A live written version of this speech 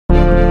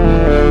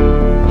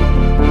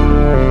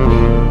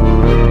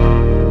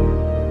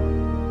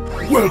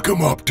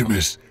Welcome,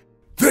 Optimus.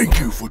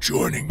 Thank you for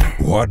joining me.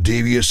 What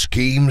devious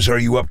schemes are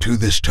you up to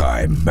this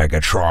time,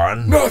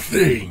 Megatron?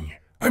 Nothing.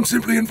 I'm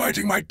simply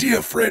inviting my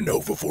dear friend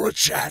over for a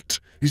chat.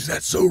 Is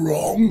that so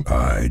wrong?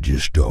 I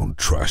just don't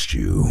trust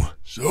you.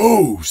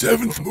 So,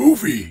 7th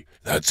movie.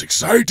 That's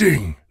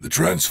exciting. The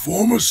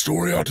Transformers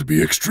story ought to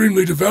be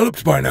extremely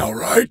developed by now,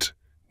 right?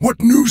 What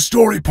new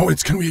story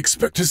points can we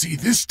expect to see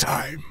this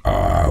time?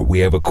 We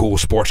have a cool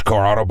sports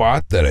car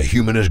Autobot that a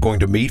human is going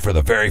to meet for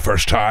the very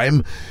first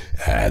time,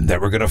 and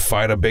that we're going to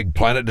fight a big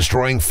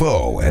planet-destroying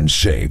foe and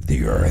save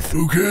the Earth.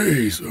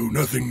 Okay, so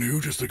nothing new,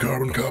 just a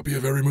carbon copy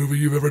of every movie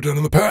you've ever done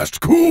in the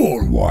past.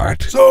 Cool!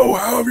 What? So,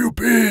 how have you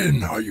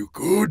been? Are you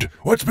good?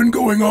 What's been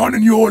going on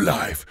in your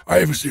life? I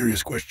have a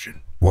serious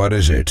question. What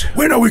is it?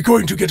 When are we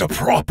going to get a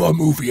proper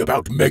movie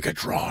about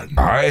Megatron?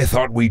 I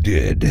thought we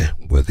did,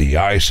 with the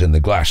ice and the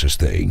glasses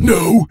thing.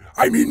 No,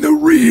 I mean the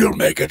real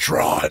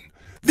Megatron.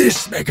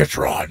 This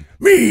Megatron.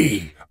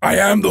 Me. I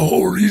am the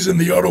whole reason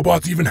the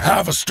Autobots even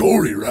have a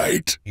story,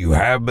 right? You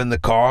have been the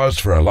cause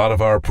for a lot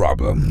of our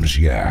problems,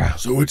 yeah.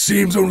 So it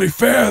seems only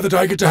fair that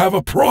I get to have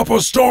a proper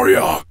story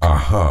arc.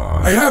 Uh-huh.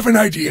 I have an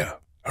idea.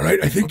 All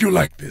right, I think you'll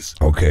like this.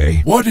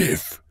 Okay. What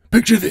if,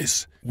 picture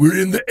this, we're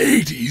in the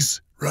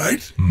 80s,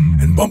 right?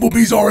 And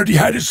Bumblebee's already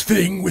had his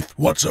thing with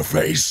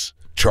what's-her-face.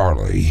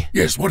 Charlie.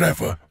 Yes,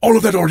 whatever. All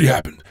of that already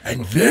happened.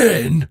 And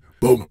then,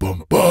 boom,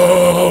 boom,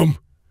 boom,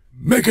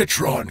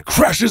 Megatron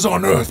crashes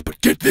on Earth,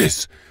 but get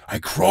this, I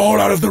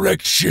crawl out of the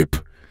wrecked ship,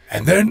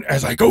 and then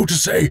as I go to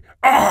say,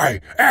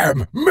 I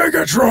am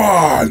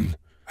Megatron,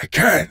 I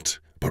can't.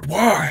 But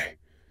why?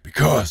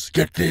 Because,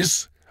 get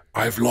this,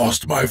 I've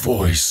lost my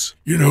voice.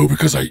 You know,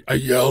 because I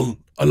yell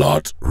a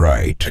lot.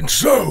 Right. And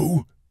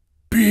so,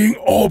 being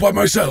all by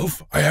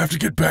myself, I have to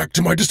get back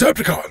to my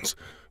Decepticons.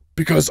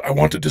 Because I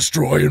want to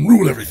destroy and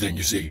rule everything,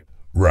 you see.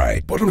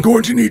 Right. But I'm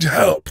going to need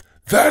help.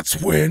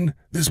 That's when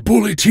this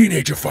bully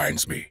teenager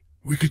finds me.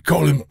 We could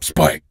call him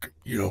Spike,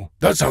 you know.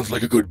 That sounds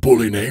like a good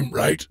bully name,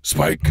 right?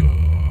 Spike?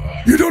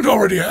 You don't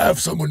already have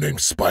someone named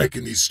Spike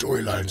in these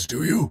storylines,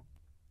 do you?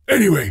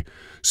 Anyway,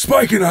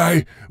 Spike and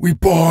I, we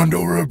bond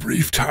over a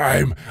brief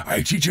time.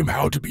 I teach him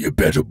how to be a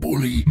better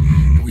bully.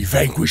 And we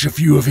vanquish a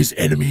few of his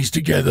enemies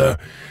together.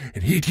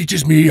 And he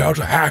teaches me how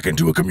to hack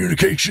into a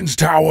communications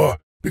tower.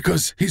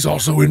 Because he's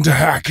also into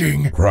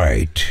hacking.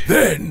 Right.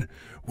 Then,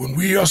 when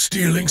we are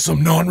stealing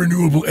some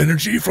non-renewable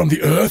energy from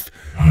the Earth,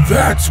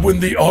 that's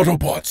when the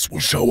Autobots will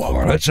show up.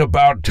 Well, it's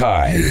about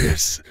time.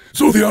 Yes.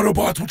 So the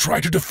Autobots will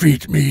try to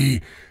defeat me,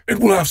 and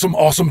we'll have some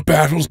awesome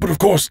battles, but of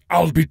course,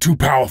 I'll be too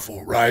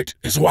powerful, right?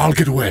 And so I'll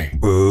get away.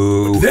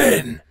 Boo. But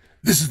then,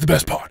 this is the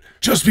best part.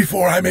 Just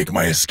before I make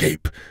my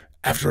escape,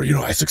 after,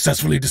 I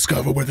successfully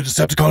discover where the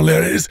Decepticon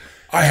lair is,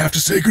 I have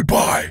to say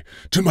goodbye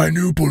to my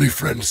new bully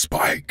friend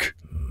Spike.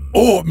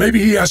 Or maybe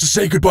he has to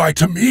say goodbye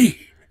to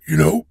me,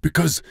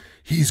 because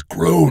he's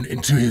grown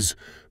into his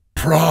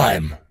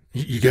prime.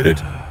 You get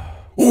it?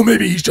 Or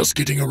maybe he's just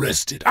getting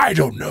arrested. I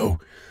don't know.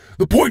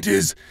 The point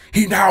is,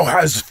 he now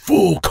has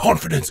full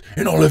confidence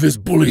in all of his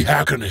bully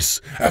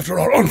hackerness after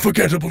our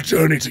unforgettable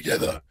journey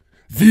together.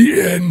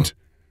 The end?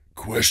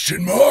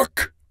 Question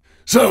mark?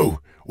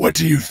 So, what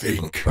do you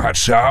think? That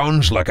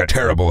sounds like a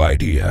terrible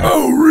idea.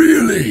 Oh,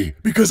 really?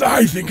 Because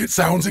I think it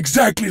sounds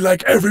exactly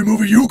like every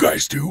movie you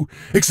guys do,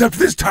 except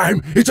this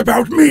time it's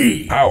about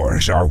me.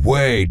 Ours are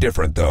way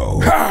different, though.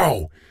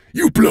 How?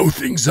 You blow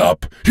things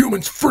up,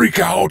 humans freak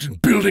out,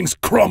 and buildings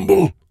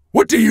crumble.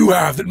 What do you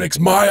have that makes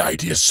my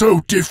idea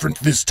so different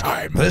this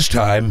time? This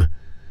time,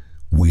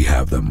 we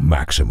have the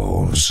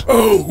Maximals.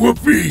 Oh,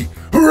 whoopee!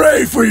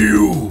 Hooray for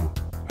you!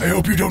 I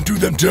hope you don't do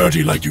them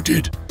dirty like you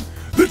did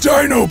the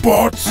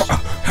Dinobots!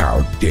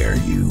 How dare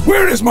you?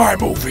 Where is my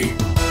movie?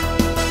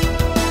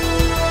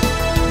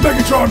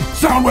 Megatron,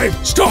 Soundwave,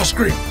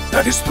 Starscream.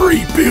 That is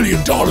 $3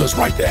 billion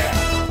right there.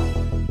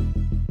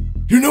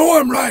 You know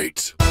I'm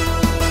right.